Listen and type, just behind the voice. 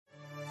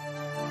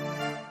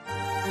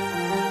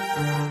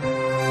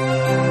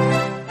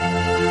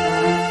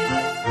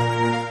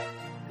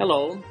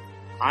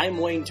I'm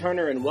Wayne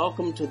Turner, and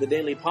welcome to the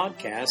daily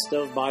podcast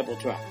of Bible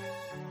Track.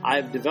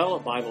 I've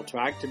developed Bible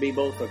Track to be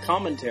both a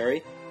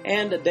commentary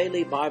and a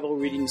daily Bible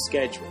reading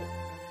schedule.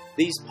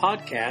 These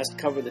podcasts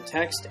cover the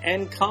text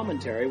and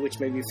commentary, which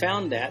may be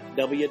found at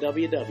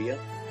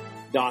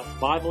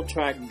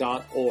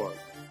www.bibletrack.org.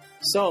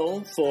 So,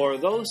 for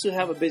those who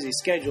have a busy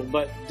schedule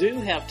but do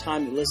have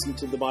time to listen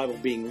to the Bible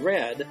being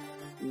read,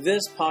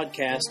 this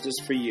podcast is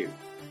for you.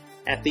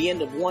 At the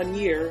end of 1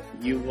 year,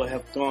 you will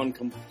have gone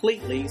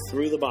completely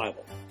through the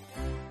Bible.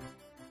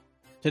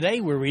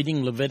 Today we're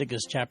reading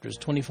Leviticus chapters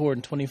 24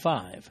 and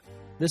 25.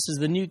 This is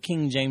the New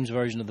King James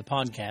Version of the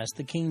podcast.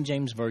 The King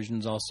James Version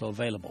is also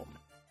available.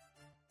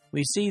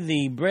 We see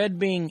the bread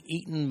being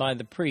eaten by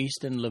the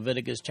priest in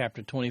Leviticus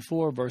chapter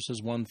 24,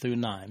 verses 1 through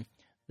 9.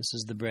 This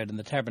is the bread in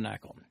the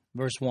tabernacle.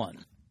 Verse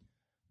 1.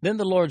 Then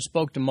the Lord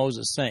spoke to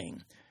Moses,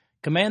 saying,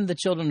 Command the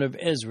children of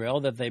Israel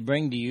that they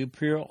bring to you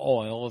pure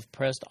oil of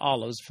pressed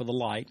olives for the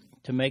light,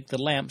 to make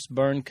the lamps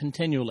burn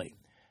continually,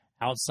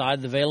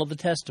 outside the veil of the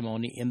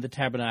testimony in the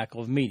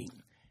tabernacle of meeting.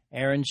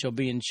 Aaron shall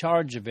be in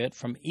charge of it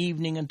from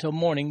evening until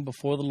morning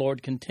before the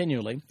Lord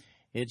continually.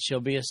 It shall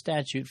be a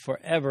statute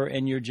forever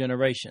in your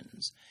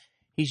generations.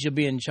 He shall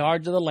be in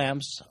charge of the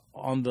lamps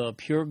on the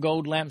pure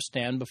gold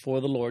lampstand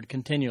before the Lord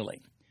continually.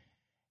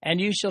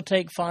 And you shall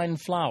take fine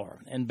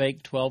flour, and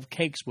bake 12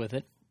 cakes with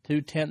it.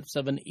 2/10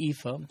 of an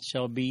ephah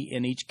shall be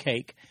in each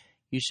cake.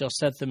 You shall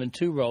set them in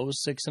 2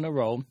 rows, 6 in a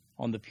row,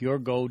 on the pure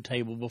gold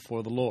table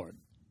before the Lord.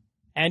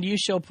 And you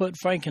shall put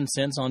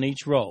frankincense on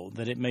each row,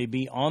 that it may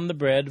be on the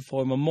bread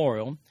for a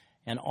memorial,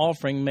 an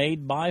offering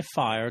made by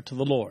fire to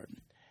the Lord.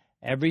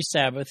 Every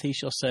Sabbath he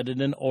shall set it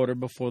in order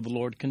before the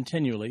Lord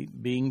continually,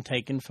 being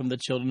taken from the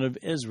children of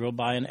Israel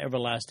by an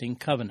everlasting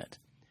covenant.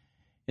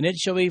 And it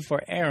shall be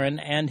for Aaron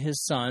and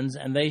his sons,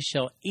 and they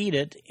shall eat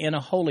it in a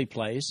holy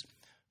place,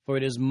 for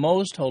it is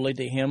most holy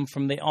to him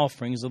from the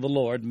offerings of the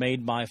Lord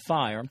made by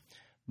fire,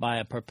 by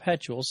a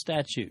perpetual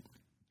statute.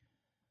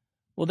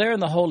 Well, there in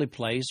the holy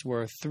place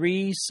were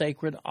 3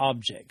 sacred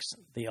objects,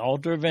 the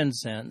altar of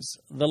incense,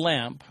 the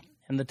lamp,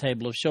 and the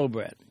table of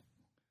showbread.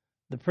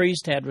 The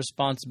priest had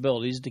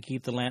responsibilities to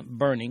keep the lamp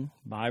burning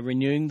by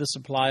renewing the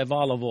supply of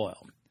olive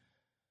oil.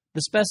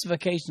 The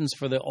specifications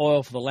for the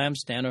oil for the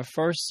lampstand are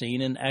first seen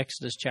in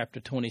Exodus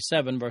chapter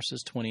 27,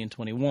 verses 20 and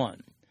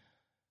 21.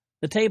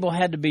 The table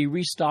had to be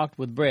restocked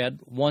with bread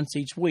once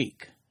each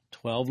week,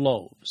 12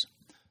 loaves.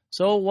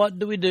 So what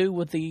do we do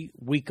with the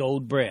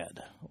week-old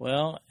bread?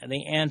 Well,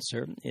 the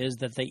answer is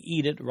that they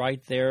eat it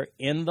right there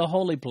in the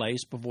holy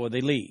place before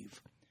they leave.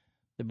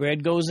 The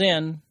bread goes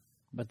in,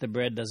 but the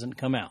bread doesn't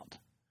come out.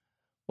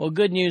 Well,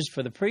 good news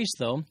for the priest,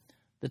 though.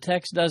 The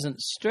text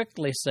doesn't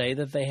strictly say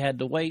that they had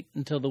to wait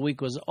until the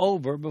week was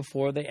over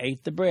before they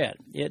ate the bread.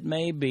 It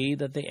may be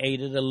that they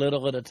ate it a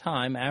little at a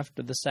time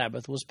after the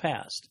Sabbath was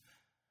passed.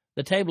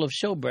 The table of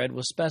showbread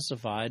was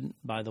specified,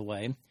 by the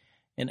way,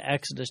 in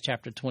Exodus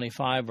chapter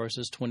 25,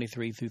 verses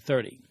 23 through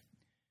 30.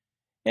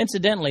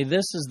 Incidentally,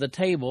 this is the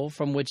table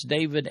from which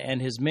David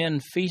and his men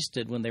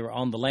feasted when they were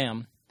on the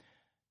lamb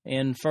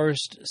in 1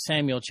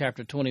 Samuel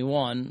chapter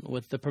 21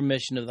 with the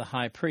permission of the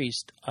high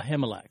priest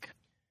Ahimelech.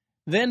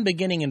 Then,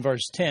 beginning in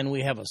verse 10,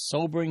 we have a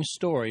sobering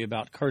story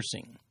about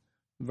cursing.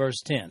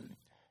 Verse 10.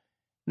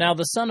 Now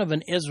the son of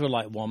an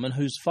Israelite woman,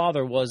 whose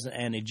father was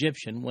an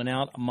Egyptian, went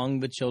out among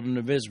the children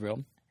of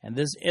Israel, and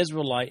this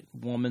Israelite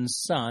woman's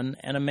son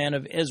and a man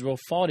of Israel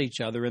fought each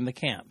other in the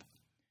camp.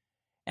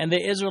 And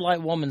the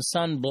Israelite woman's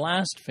son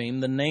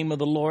blasphemed the name of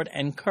the Lord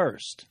and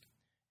cursed.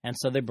 And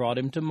so they brought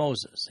him to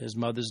Moses. His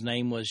mother's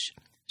name was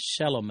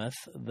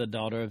Shelomith, the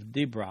daughter of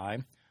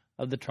Dibri,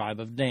 of the tribe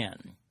of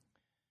Dan.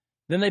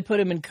 Then they put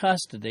him in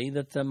custody,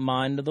 that the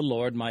mind of the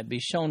Lord might be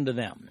shown to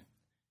them.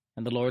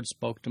 And the Lord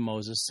spoke to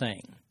Moses,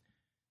 saying,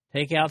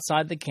 Take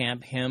outside the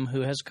camp him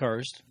who has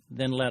cursed,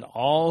 then let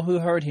all who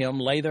heard him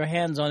lay their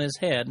hands on his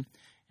head,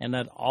 and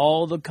let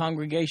all the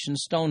congregation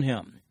stone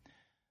him.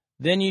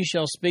 Then you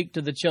shall speak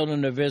to the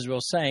children of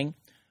Israel, saying,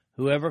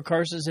 Whoever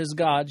curses his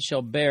God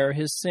shall bear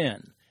his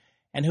sin,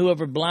 and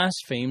whoever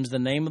blasphemes the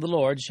name of the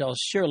Lord shall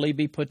surely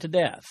be put to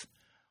death.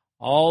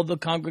 All the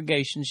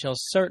congregation shall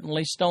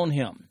certainly stone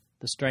him,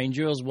 the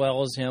stranger as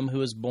well as him who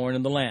is born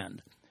in the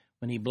land.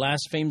 When he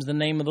blasphemes the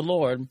name of the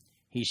Lord,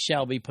 he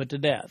shall be put to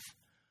death.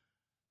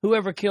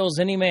 Whoever kills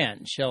any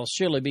man shall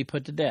surely be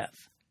put to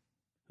death.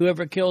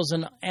 Whoever kills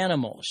an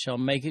animal shall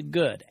make it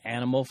good,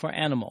 animal for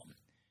animal.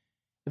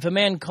 If a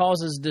man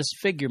causes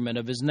disfigurement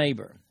of his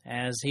neighbor,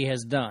 as he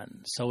has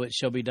done, so it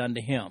shall be done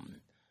to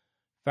him.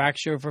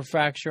 Fracture for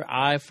fracture,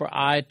 eye for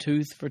eye,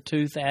 tooth for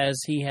tooth,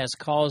 as he has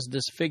caused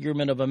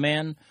disfigurement of a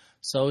man,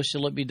 so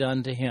shall it be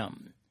done to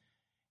him.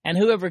 And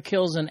whoever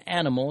kills an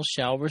animal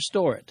shall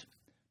restore it,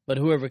 but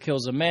whoever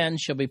kills a man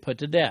shall be put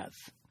to death.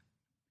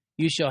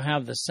 You shall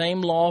have the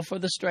same law for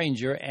the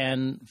stranger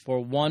and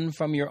for one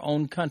from your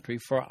own country,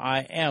 for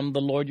I am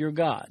the Lord your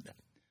God.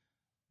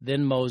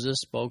 Then Moses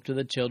spoke to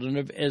the children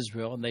of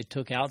Israel, and they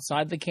took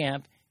outside the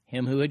camp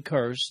him who had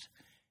cursed,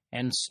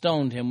 and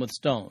stoned him with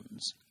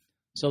stones.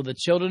 So the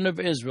children of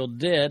Israel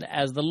did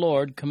as the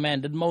Lord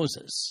commanded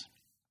Moses.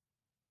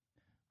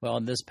 Well,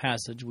 in this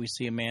passage, we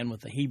see a man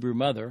with a Hebrew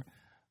mother,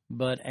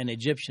 but an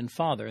Egyptian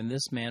father, and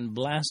this man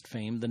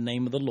blasphemed the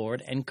name of the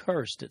Lord and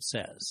cursed, it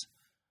says.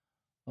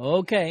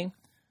 Okay,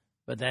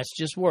 but that's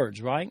just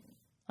words, right?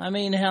 I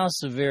mean, how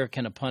severe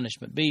can a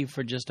punishment be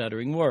for just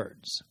uttering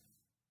words?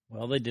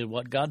 Well, they did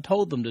what God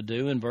told them to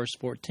do in verse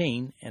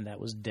 14, and that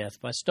was death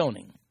by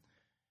stoning.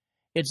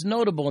 It's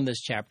notable in this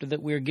chapter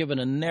that we are given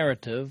a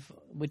narrative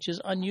which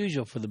is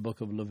unusual for the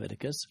book of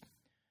Leviticus,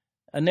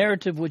 a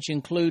narrative which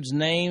includes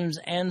names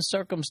and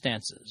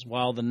circumstances.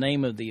 While the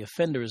name of the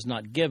offender is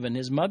not given,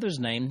 his mother's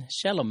name,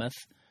 Shelomith,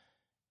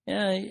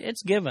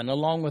 it's given,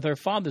 along with her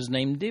father's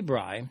name,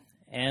 Dibri,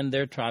 and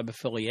their tribe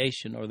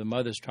affiliation, or the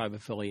mother's tribe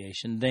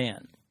affiliation,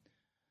 Dan.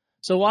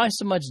 So why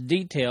so much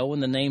detail when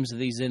the names of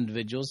these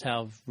individuals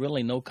have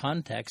really no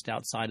context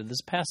outside of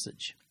this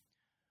passage?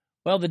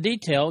 Well, the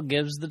detail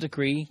gives the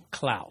decree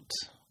clout.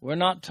 We're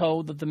not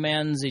told that the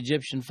man's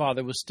Egyptian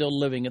father was still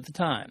living at the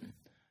time.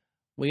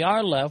 We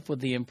are left with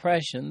the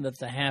impression that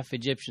the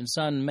half-Egyptian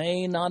son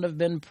may not have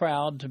been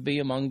proud to be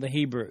among the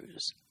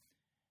Hebrews.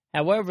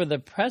 However, the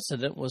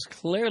precedent was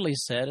clearly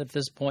set at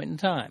this point in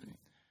time.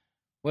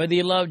 Whether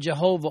you love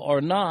Jehovah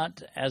or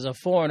not, as a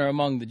foreigner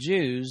among the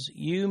Jews,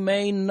 you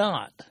may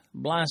not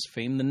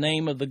blaspheme the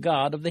name of the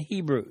God of the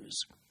Hebrews.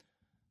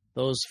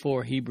 Those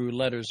 4 Hebrew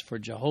letters for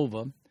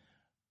Jehovah,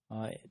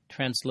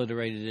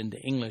 transliterated into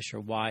English,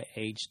 are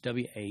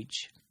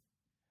YHWH.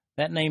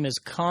 That name is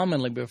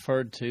commonly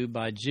referred to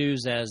by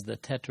Jews as the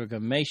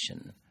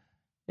Tetragrammaton.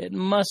 It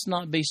must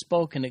not be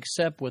spoken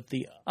except with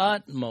the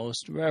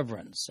utmost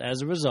reverence.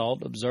 As a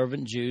result,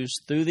 observant Jews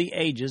through the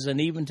ages and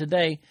even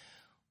today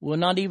will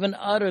not even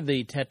utter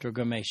the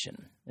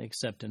Tetragrammaton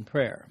except in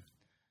prayer.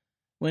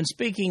 When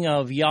speaking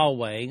of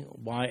Yahweh,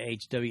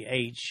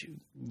 YHWH,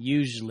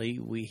 usually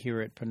we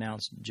hear it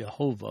pronounced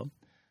Jehovah,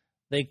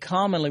 they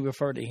commonly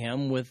refer to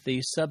him with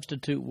the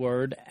substitute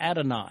word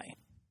Adonai.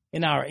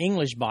 In our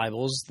English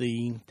Bibles,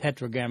 the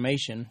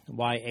Tetragrammaton,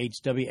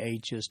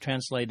 YHWH, is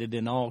translated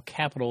in all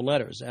capital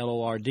letters,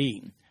 LORD,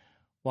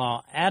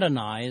 while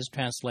Adonai is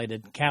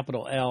translated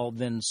capital L,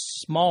 then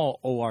small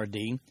ORD,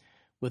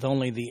 with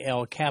only the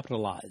L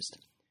capitalized.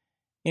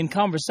 In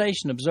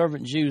conversation,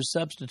 observant Jews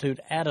substitute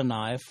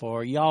Adonai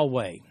for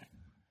Yahweh.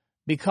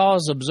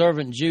 Because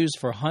observant Jews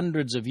for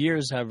hundreds of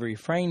years have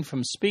refrained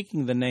from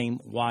speaking the name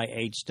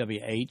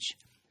YHWH,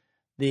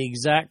 the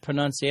exact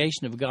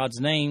pronunciation of God's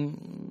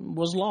name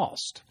was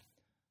lost.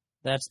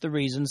 That's the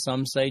reason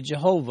some say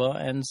Jehovah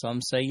and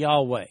some say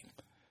Yahweh.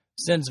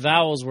 Since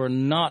vowels were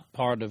not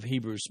part of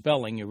Hebrew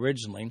spelling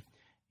originally,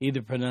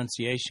 either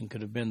pronunciation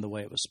could have been the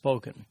way it was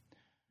spoken.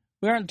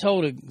 We aren't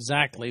told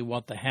exactly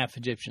what the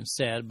half-Egyptian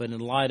said, but in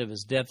light of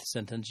his death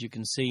sentence, you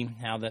can see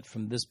how that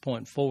from this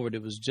point forward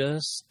it was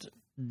just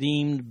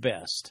deemed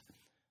best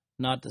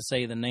not to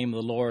say the name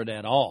of the Lord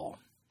at all.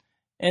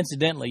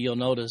 Incidentally, you'll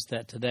notice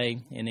that today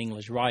in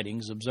English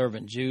writings,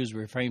 observant Jews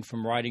refrain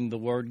from writing the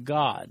word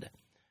God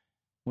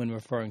when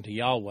referring to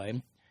Yahweh.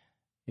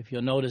 If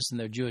you'll notice in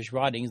their Jewish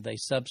writings, they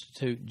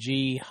substitute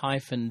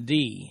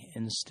G-D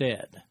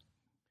instead.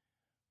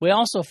 We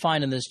also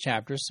find in this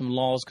chapter some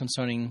laws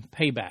concerning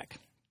payback.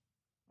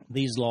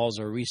 These laws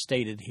are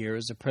restated here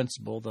as a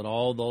principle that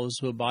all those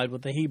who abide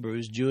with the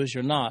Hebrews, Jewish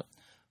or not,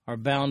 are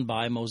bound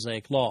by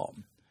Mosaic law.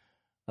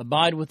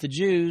 Abide with the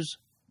Jews,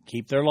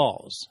 keep their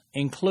laws,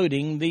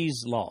 including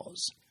these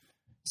laws.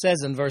 It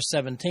says in verse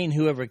 17,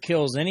 whoever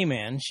kills any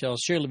man shall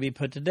surely be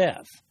put to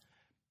death.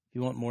 If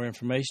you want more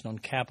information on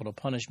capital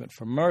punishment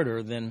for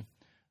murder, then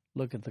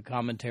look at the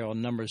commentary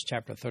on Numbers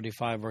chapter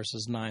 35,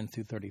 verses 9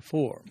 through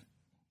 34.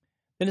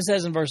 Then it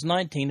says in verse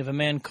 19, if a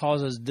man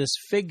causes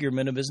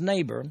disfigurement of his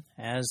neighbor,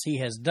 as he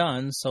has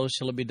done, so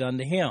shall it be done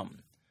to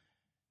him.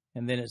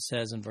 And then it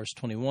says in verse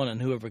 21,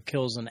 and whoever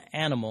kills an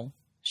animal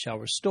shall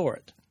restore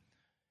it.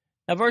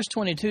 Now verse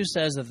 22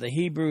 says that the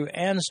Hebrew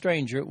and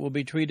stranger will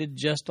be treated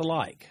just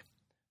alike,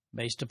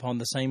 based upon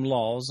the same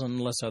laws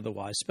unless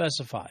otherwise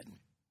specified.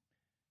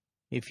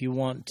 If you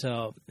want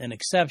an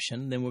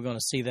exception, then we're going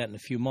to see that in a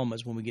few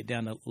moments when we get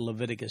down to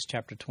Leviticus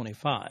chapter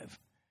 25.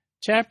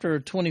 Chapter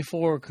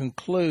 24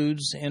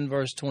 concludes in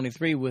verse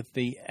 23 with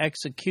the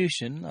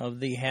execution of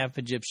the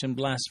half-Egyptian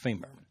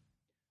blasphemer.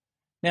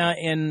 Now,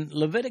 in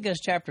Leviticus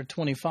chapter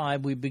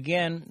 25, we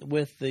begin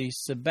with the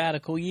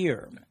sabbatical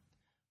year.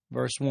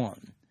 Verse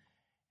 1.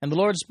 And the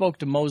Lord spoke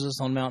to Moses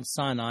on Mount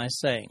Sinai,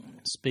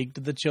 saying, speak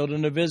to the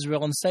children of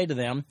Israel and say to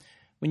them,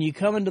 when you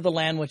come into the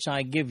land which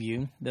I give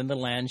you, then the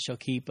land shall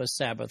keep a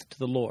Sabbath to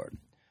the Lord.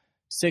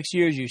 6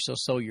 years you shall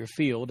sow your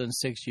field, and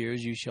 6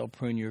 years you shall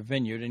prune your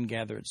vineyard and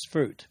gather its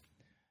fruit.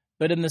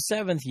 But in the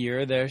 7th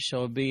year there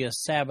shall be a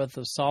Sabbath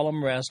of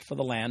solemn rest for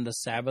the land, a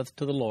Sabbath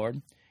to the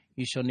Lord.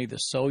 You shall neither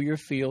sow your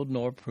field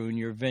nor prune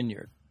your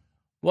vineyard.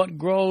 What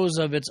grows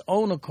of its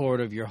own accord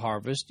of your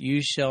harvest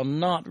you shall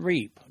not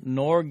reap,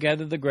 nor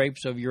gather the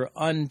grapes of your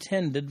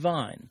untended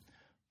vine,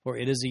 for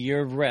it is a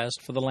year of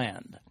rest for the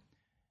land.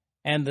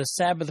 And the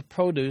Sabbath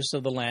produce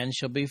of the land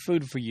shall be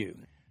food for you,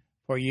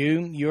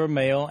 your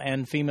male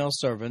and female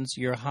servants,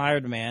 your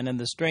hired man, and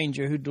the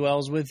stranger who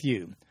dwells with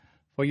you.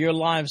 for your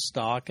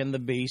livestock and the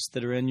beasts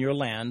that are in your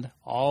land,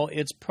 all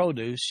its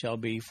produce shall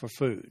be for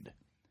food.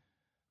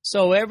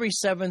 So every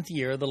 7th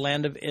year the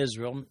land of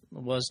Israel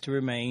was to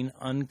remain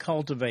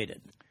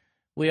uncultivated.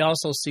 We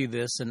also see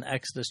this in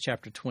Exodus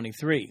chapter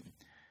 23.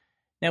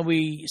 Now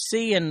we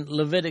see in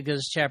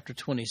Leviticus chapter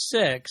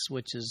 26,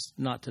 which is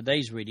not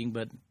today's reading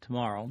but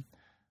tomorrow,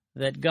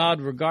 that God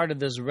regarded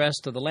this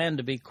rest of the land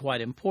to be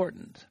quite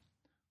important.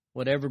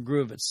 Whatever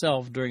grew of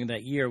itself during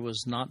that year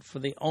was not for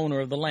the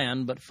owner of the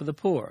land, but for the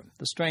poor,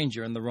 the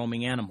stranger, and the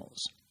roaming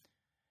animals.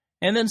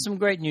 And then some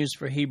great news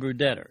for Hebrew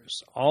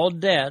debtors. All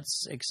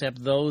debts,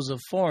 except those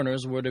of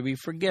foreigners, were to be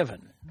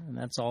forgiven. And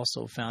that's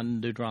also found in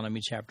Deuteronomy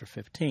chapter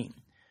 15.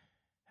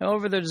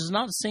 However, there does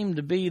not seem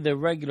to be the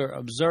regular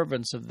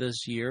observance of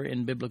this year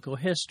in biblical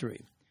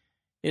history.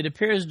 It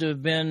appears to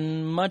have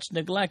been much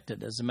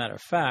neglected. As a matter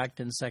of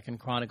fact, in 2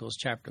 Chronicles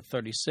chapter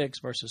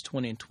 36, verses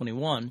 20 and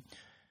 21,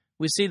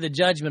 we see the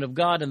judgment of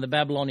God in the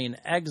Babylonian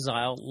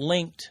exile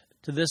linked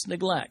to this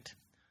neglect.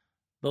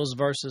 Those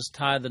verses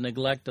tie the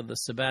neglect of the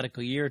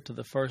sabbatical year to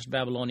the first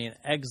Babylonian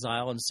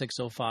exile in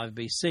 605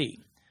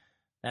 BC.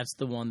 That's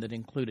the one that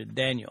included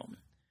Daniel.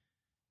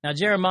 Now,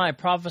 Jeremiah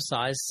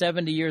prophesies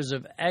 70 years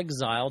of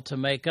exile to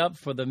make up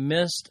for the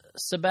missed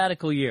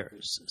sabbatical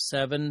years.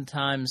 7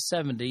 times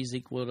 70 is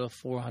equal to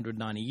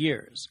 490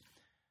 years.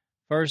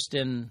 First,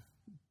 in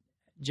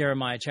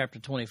Jeremiah chapter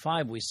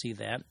 25, we see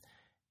that,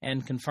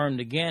 and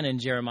confirmed again in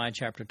Jeremiah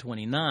chapter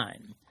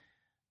 29.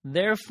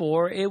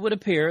 Therefore, it would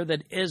appear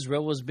that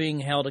Israel was being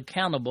held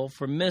accountable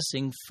for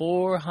missing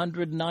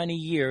 490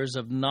 years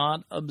of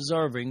not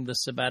observing the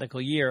sabbatical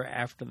year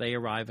after they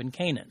arrive in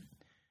Canaan.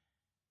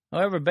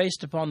 However,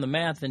 based upon the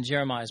math in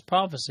Jeremiah's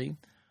prophecy,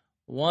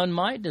 one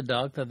might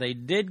deduct that they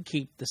did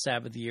keep the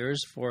Sabbath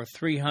years for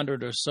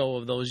 300 or so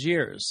of those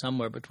years,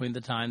 somewhere between the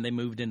time they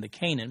moved into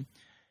Canaan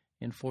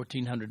in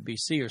 1400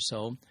 BC or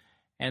so,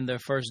 and their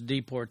first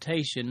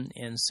deportation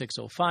in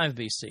 605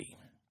 BC.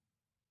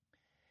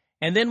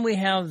 And then we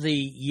have the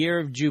year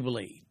of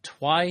Jubilee,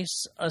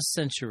 twice a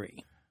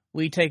century.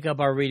 We take up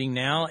our reading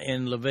now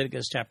in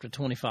Leviticus chapter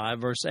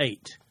 25, verse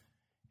 8.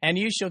 And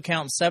you shall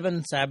count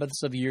 7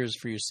 Sabbaths of years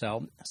for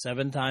yourself,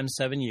 7 times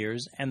 7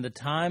 years, and the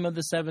time of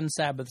the 7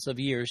 Sabbaths of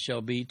years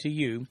shall be to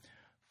you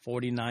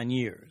 49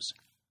 years.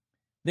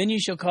 Then you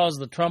shall cause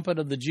the trumpet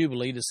of the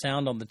Jubilee to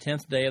sound on the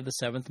 10th day of the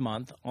 7th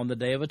month. On the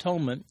day of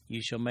atonement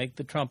you shall make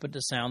the trumpet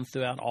to sound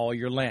throughout all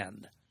your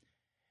land.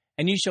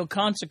 And you shall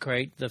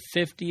consecrate the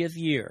 50th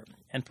year,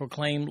 and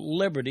proclaim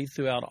liberty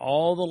throughout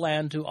all the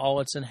land to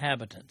all its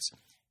inhabitants.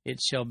 It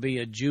shall be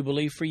a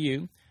jubilee for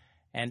you,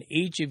 and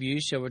each of you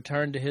shall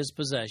return to his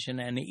possession,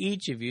 and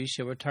each of you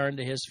shall return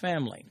to his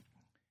family.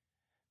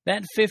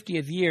 That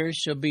 50th year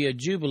shall be a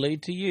jubilee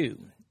to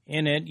you.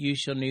 In it you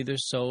shall neither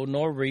sow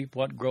nor reap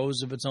what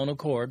grows of its own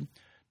accord,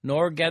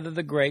 nor gather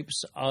the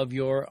grapes of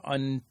your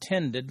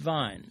untended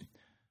vine.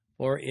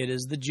 For it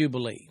is the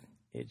Jubilee.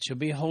 It shall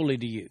be holy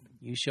to you.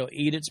 You shall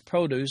eat its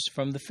produce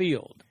from the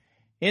field.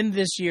 In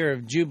this year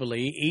of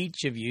Jubilee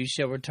each of you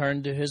shall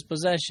return to his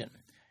possession.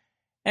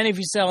 And if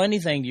you sell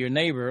anything to your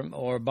neighbor,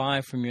 or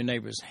buy from your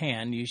neighbor's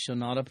hand, you shall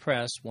not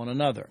oppress one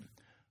another.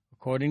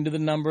 According to the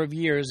number of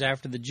years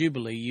after the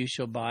Jubilee you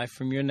shall buy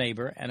from your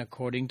neighbor, and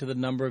according to the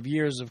number of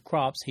years of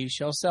crops he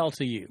shall sell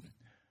to you.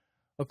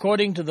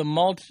 According to the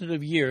multitude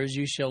of years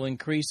you shall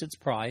increase its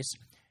price,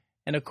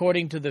 and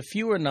according to the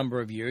fewer number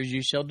of years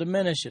you shall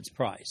diminish its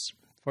price.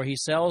 For he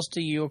sells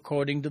to you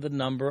according to the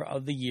number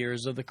of the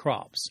years of the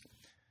crops.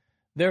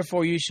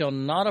 Therefore you shall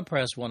not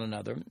oppress one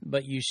another,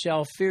 but you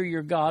shall fear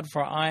your God,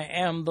 for I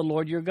am the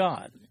Lord your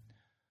God.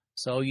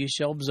 So you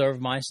shall observe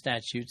my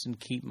statutes and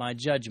keep my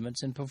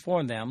judgments and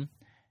perform them,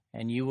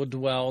 and you will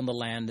dwell in the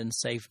land in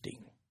safety.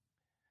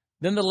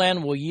 Then the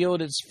land will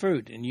yield its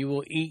fruit, and you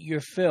will eat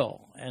your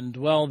fill, and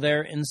dwell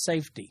there in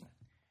safety.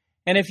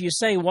 And if you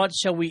say, what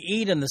shall we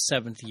eat in the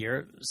 7th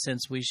year,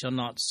 since we shall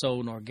not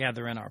sow nor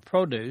gather in our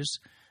produce,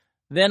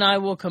 then I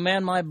will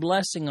command my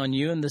blessing on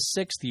you in the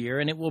 6th year,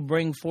 and it will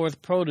bring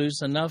forth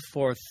produce enough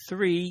for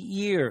 3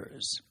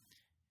 years.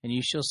 And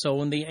you shall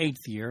sow in the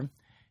 8th year,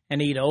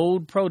 and eat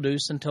old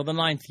produce until the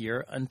 9th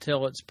year,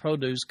 until its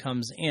produce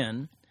comes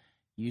in.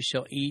 You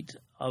shall eat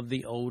of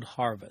the old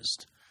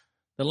harvest.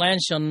 The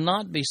land shall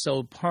not be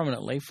sold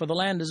permanently, for the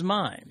land is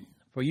mine,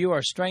 for you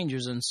are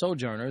strangers and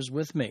sojourners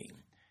with me.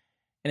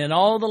 And in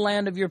all the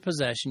land of your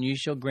possession you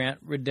shall grant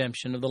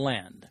redemption of the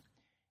land.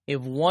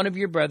 If one of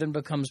your brethren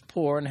becomes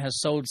poor and has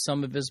sold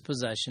some of his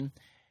possession,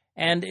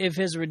 and if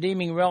his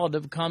redeeming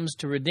relative comes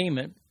to redeem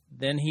it,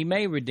 then he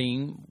may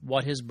redeem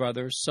what his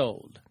brother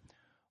sold.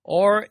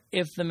 Or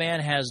if the man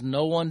has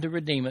no one to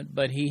redeem it,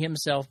 but he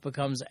himself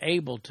becomes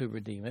able to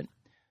redeem it,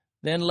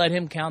 then let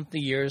him count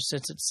the years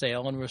since its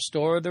sale, and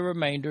restore the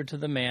remainder to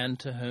the man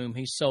to whom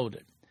he sold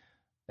it,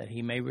 that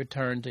he may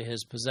return to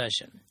his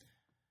possession.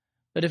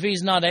 But if he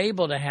is not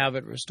able to have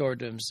it restored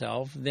to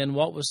himself, then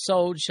what was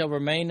sold shall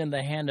remain in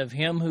the hand of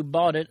him who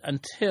bought it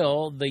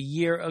until the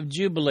year of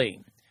Jubilee.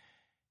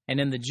 And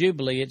in the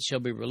Jubilee it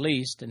shall be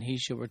released, and he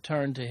shall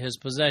return to his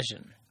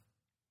possession.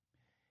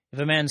 If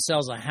a man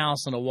sells a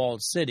house in a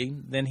walled city,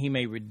 then he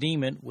may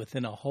redeem it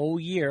within a whole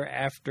year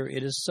after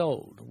it is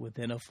sold.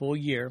 Within a full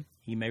year,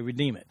 he may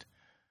redeem it.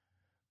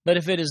 But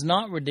if it is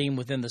not redeemed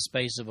within the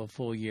space of a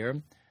full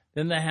year,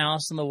 then the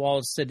house in the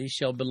walled city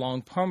shall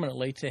belong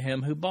permanently to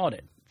him who bought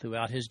it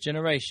throughout his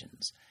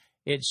generations.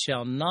 It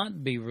shall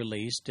not be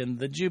released in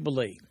the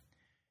Jubilee.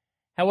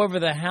 However,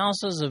 the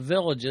houses of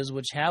villages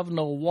which have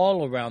no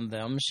wall around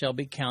them shall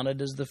be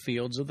counted as the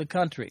fields of the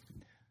country.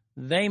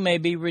 They may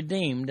be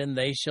redeemed, and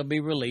they shall be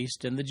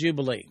released in the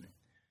Jubilee.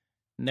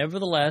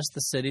 Nevertheless,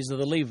 the cities of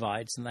the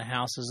Levites and the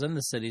houses in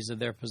the cities of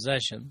their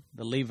possession,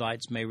 the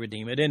Levites may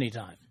redeem at any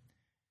time.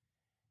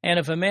 And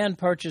if a man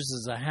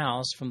purchases a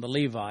house from the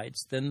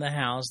Levites, then the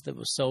house that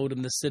was sold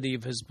in the city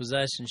of his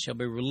possession shall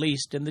be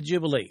released in the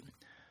Jubilee.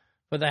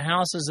 For the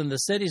houses in the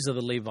cities of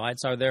the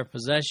Levites are their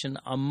possession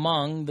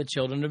among the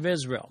children of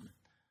Israel.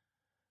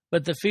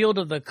 But the field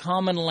of the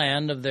common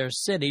land of their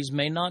cities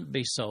may not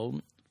be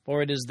sold,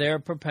 for it is their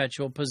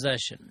perpetual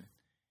possession.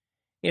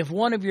 If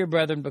one of your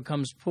brethren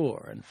becomes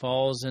poor and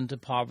falls into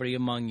poverty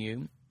among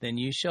you, then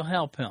you shall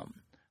help him,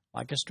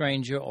 like a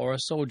stranger or a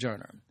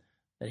sojourner,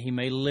 that he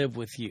may live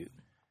with you.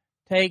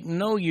 Take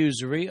no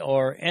usury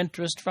or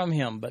interest from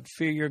him, but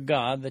fear your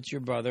God, that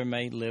your brother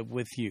may live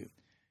with you.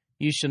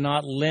 You shall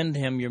not lend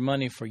him your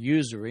money for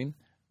usury,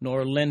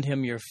 nor lend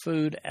him your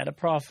food at a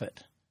profit.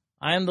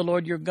 I am the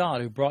Lord your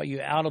God, who brought you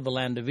out of the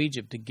land of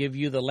Egypt to give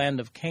you the land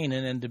of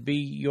Canaan and to be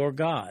your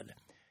God.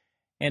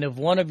 And if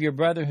one of your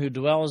brethren who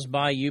dwells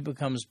by you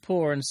becomes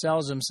poor and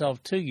sells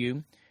himself to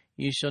you,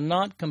 you shall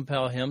not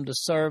compel him to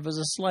serve as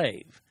a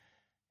slave.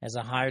 As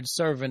a hired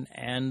servant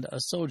and a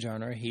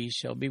sojourner he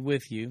shall be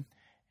with you,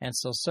 and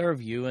shall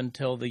serve you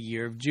until the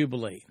year of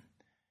Jubilee.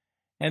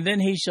 And then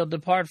he shall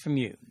depart from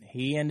you,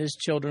 he and his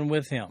children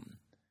with him,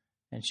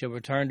 and shall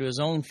return to his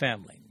own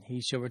family.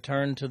 He shall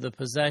return to the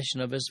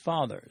possession of his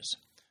fathers.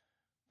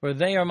 For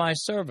they are my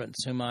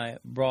servants, whom I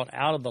brought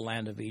out of the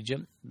land of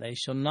Egypt. They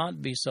shall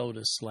not be sold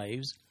as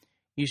slaves.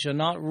 You shall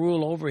not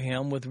rule over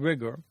him with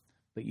rigor,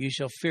 but you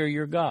shall fear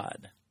your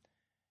God.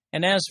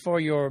 And as for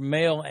your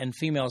male and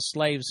female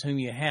slaves whom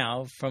you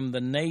have from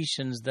the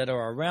nations that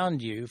are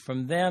around you,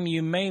 from them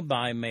you may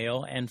buy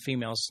male and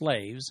female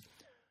slaves.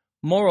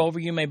 Moreover,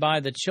 you may buy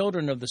the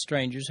children of the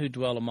strangers who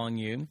dwell among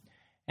you,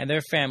 and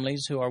their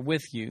families who are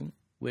with you,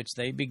 which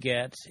they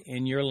beget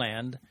in your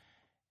land,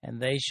 and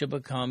they shall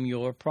become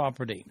your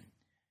property.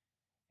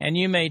 And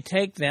you may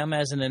take them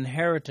as an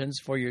inheritance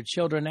for your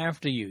children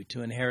after you,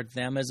 to inherit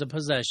them as a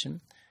possession.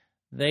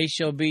 They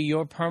shall be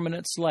your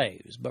permanent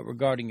slaves. But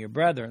regarding your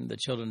brethren, the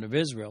children of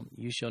Israel,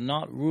 you shall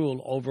not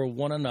rule over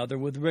one another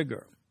with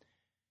rigor.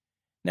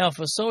 Now if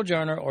a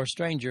sojourner or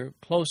stranger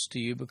close to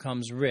you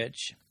becomes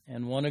rich,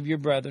 and one of your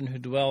brethren who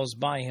dwells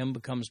by him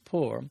becomes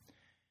poor,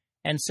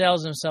 and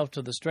sells himself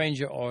to the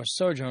stranger or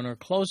sojourner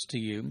close to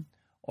you,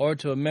 or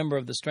to a member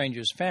of the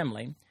stranger's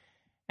family,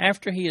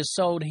 after he is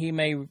sold he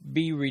may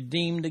be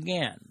redeemed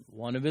again.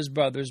 One of his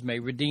brothers may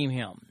redeem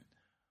him,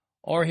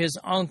 or his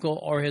uncle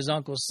or his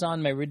uncle's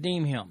son may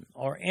redeem him,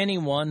 or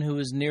anyone who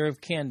is near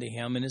of kin to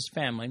him and his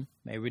family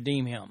may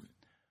redeem him.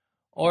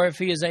 Or if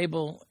he is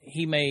able,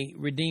 he may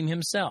redeem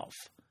himself.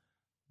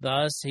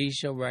 Thus he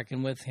shall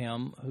reckon with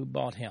him who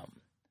bought him.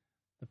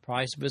 The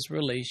price of his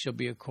release shall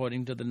be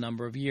according to the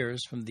number of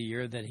years from the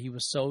year that he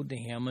was sold to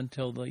him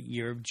until the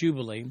year of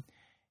Jubilee.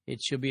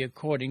 It shall be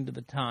according to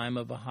the time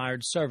of a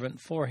hired servant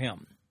for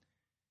him.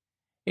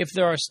 If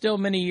there are still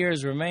many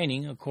years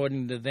remaining,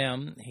 according to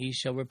them he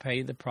shall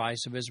repay the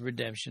price of his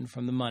redemption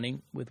from the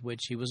money with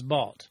which he was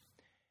bought.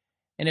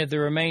 And if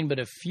there remain but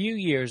a few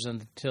years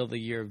until the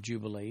year of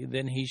Jubilee,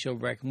 then he shall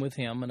reckon with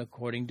him, and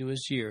according to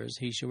his years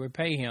he shall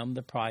repay him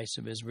the price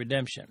of his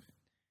redemption.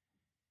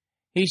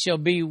 He shall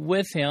be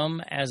with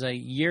him as a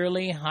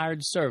yearly hired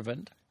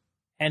servant,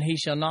 and he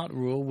shall not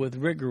rule with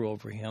rigor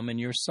over him in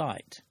your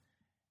sight.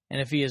 And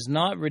if he is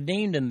not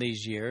redeemed in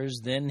these years,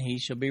 then he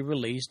shall be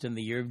released in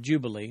the year of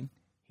Jubilee,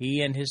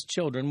 he and his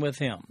children with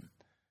him.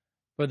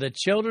 For the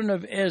children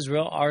of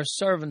Israel are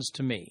servants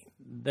to me.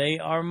 They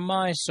are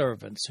my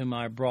servants, whom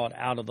I brought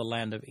out of the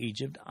land of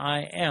Egypt.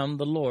 I am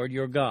the Lord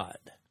your God.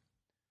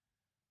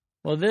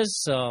 Well,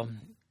 this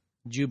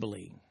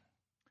Jubilee,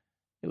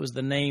 it was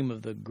the name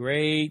of the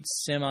great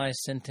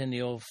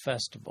semi-centennial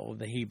festival of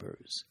the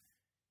Hebrews.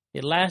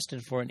 It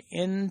lasted for an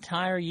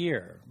entire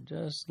year,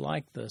 just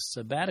like the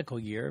sabbatical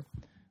year,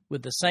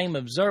 with the same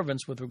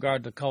observance with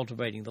regard to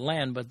cultivating the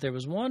land, but there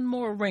was one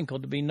more wrinkle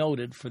to be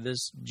noted for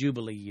this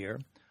Jubilee year.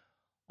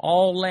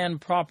 All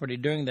land property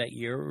during that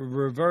year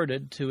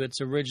reverted to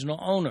its original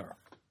owner.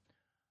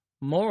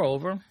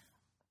 Moreover,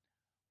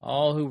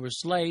 all who were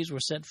slaves were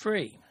set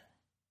free,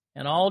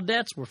 and all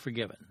debts were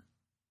forgiven.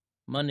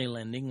 Money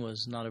lending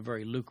was not a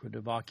very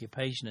lucrative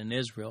occupation in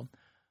Israel.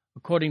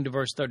 According to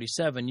verse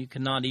 37, you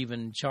cannot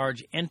even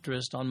charge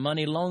interest on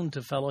money loaned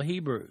to fellow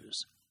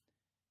Hebrews.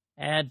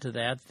 Add to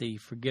that the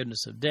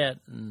forgiveness of debt,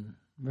 and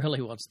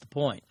really what's the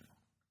point?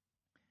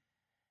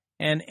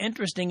 An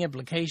interesting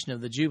implication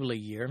of the Jubilee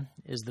year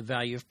is the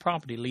value of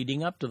property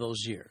leading up to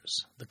those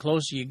years. The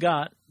closer you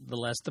got, the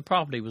less the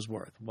property was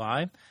worth.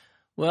 Why?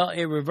 Well,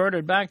 it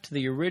reverted back to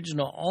the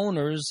original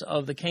owners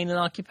of the Canaan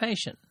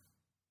occupation.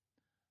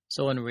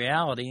 So in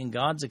reality, in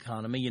God's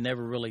economy, you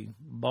never really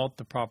bought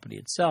the property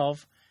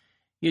itself.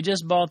 You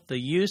just bought the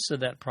use of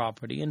that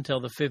property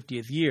until the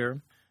 50th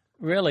year.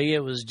 Really,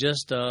 it was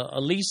just a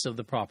lease of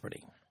the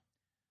property.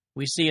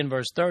 We see in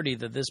verse 30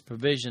 that this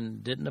provision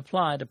didn't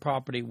apply to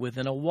property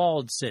within a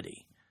walled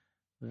city.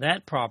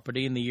 That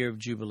property in the year of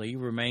Jubilee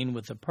remained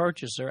with the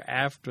purchaser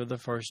after the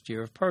first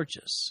year of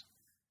purchase.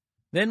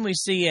 Then we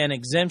see an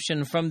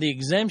exemption from the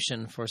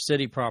exemption for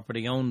city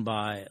property owned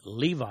by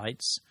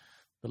Levites.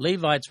 The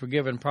Levites were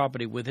given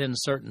property within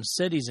certain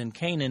cities in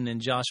Canaan in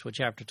Joshua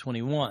chapter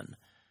 21.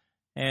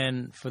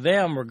 And for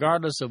them,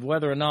 regardless of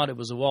whether or not it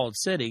was a walled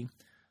city,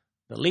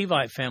 the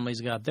Levite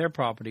families got their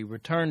property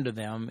returned to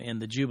them in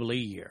the Jubilee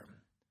year.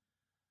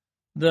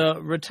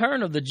 The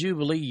return of the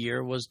Jubilee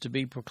year was to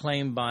be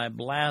proclaimed by a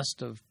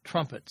blast of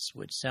trumpets,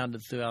 which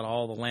sounded throughout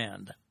all the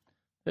land.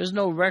 There's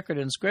no record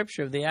in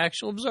Scripture of the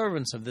actual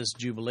observance of this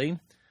Jubilee,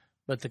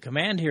 but the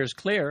command here is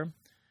clear.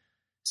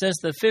 Since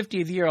the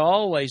 50th year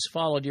always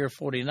followed year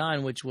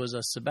 49, which was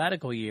a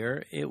sabbatical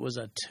year, it was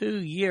a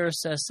 2-year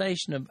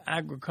cessation of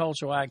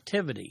agricultural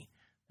activity.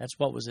 That's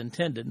what was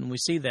intended, and we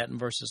see that in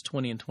verses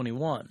 20 and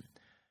 21.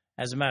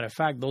 As a matter of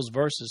fact, those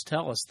verses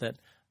tell us that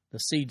the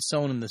seed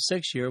sown in the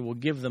 6th year will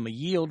give them a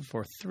yield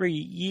for 3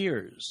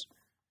 years.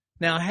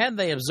 Now, had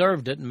they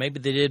observed it, and maybe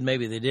they did,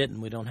 maybe they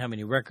didn't, we don't have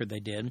any record they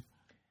did,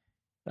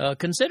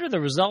 consider the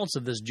results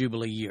of this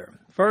Jubilee year.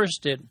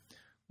 First, it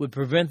would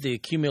prevent the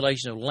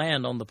accumulation of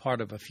land on the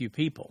part of a few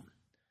people.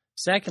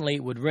 Secondly,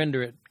 it would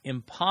render it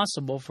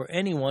impossible for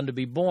anyone to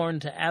be born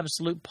to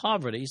absolute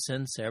poverty,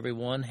 since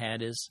everyone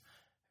had his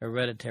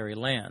hereditary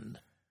land.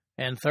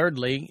 And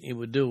thirdly, it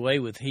would do away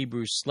with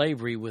Hebrew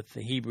slavery, with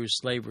the Hebrew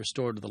slave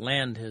restored to the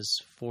land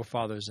his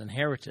forefathers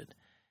inherited.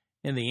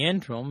 In the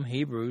interim,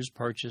 Hebrews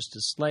purchased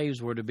as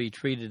slaves were to be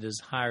treated as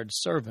hired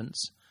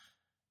servants,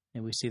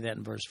 and we see that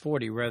in verse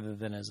 40, rather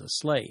than as a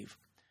slave.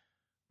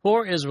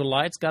 Poor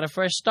Israelites got a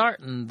fresh start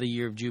in the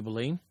year of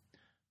Jubilee.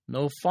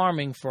 No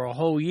farming for a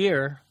whole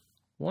year.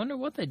 Wonder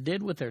what they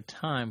did with their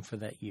time for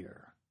that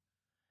year.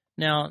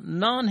 Now,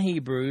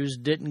 non-Hebrews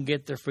didn't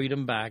get their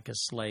freedom back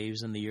as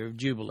slaves in the year of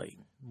Jubilee.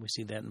 We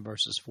see that in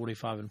verses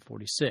 45 and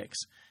 46.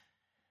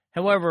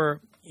 However,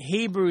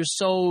 Hebrews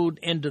sold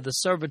into the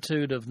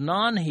servitude of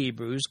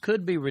non-Hebrews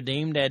could be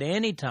redeemed at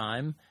any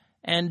time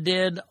and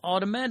did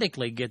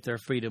automatically get their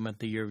freedom at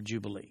the year of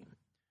Jubilee.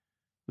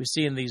 We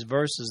see in these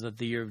verses that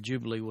the year of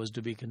Jubilee was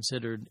to be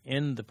considered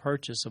in the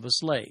purchase of a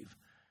slave,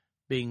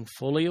 being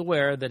fully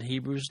aware that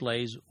Hebrew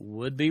slaves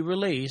would be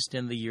released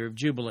in the year of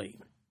Jubilee.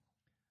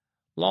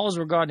 Laws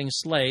regarding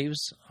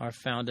slaves are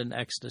found in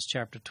Exodus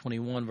chapter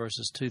 21,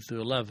 verses 2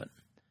 through 11.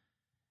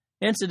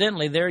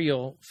 Incidentally, there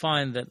you'll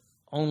find that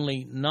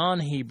only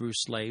non-Hebrew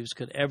slaves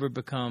could ever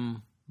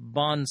become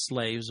bond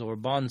slaves or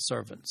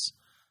bondservants.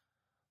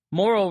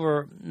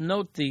 Moreover,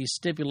 note the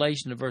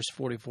stipulation of verse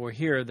 44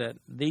 here that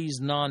these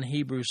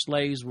non-Hebrew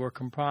slaves were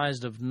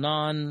comprised of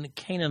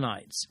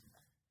non-Canaanites.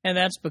 And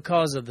that's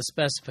because of the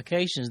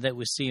specifications that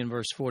we see in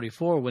verse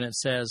 44 when it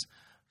says,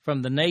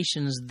 from the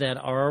nations that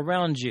are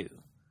around you.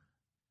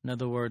 In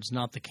other words,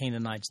 not the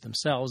Canaanites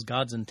themselves.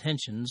 God's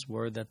intentions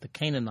were that the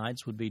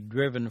Canaanites would be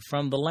driven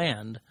from the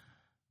land,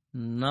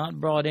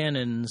 not brought in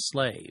and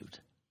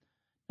enslaved.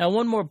 Now,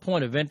 one more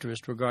point of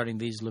interest regarding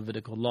these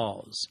Levitical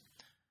laws.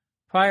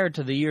 Prior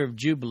to the year of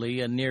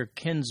Jubilee, a near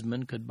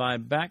kinsman could buy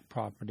back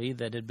property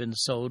that had been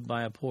sold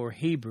by a poor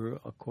Hebrew,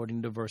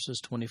 according to verses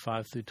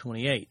 25 through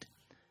 28.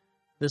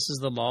 This is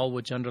the law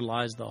which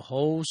underlies the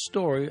whole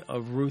story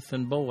of Ruth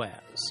and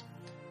Boaz.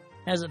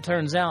 As it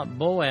turns out,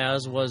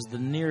 Boaz was the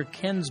near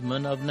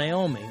kinsman of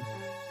Naomi,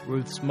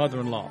 Ruth's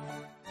mother-in-law.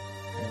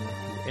 And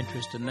if you're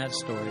interested in that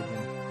story,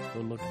 then go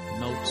look at the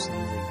notes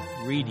and the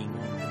reading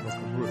in the book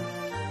of Ruth.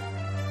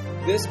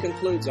 This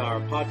concludes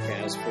our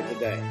podcast for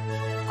today.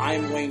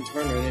 I'm Wayne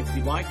Turner, and if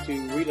you'd like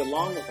to read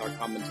along with our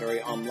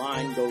commentary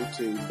online, go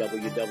to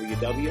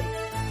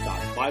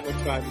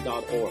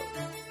www.bibletrack.org.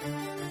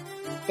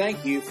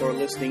 Thank you for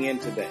listening in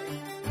today.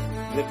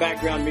 The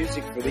background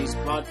music for these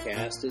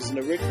podcasts is an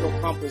original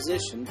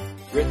composition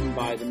written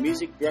by the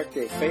music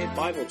director of Fayette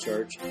Bible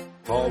Church,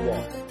 Paul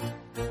Walker.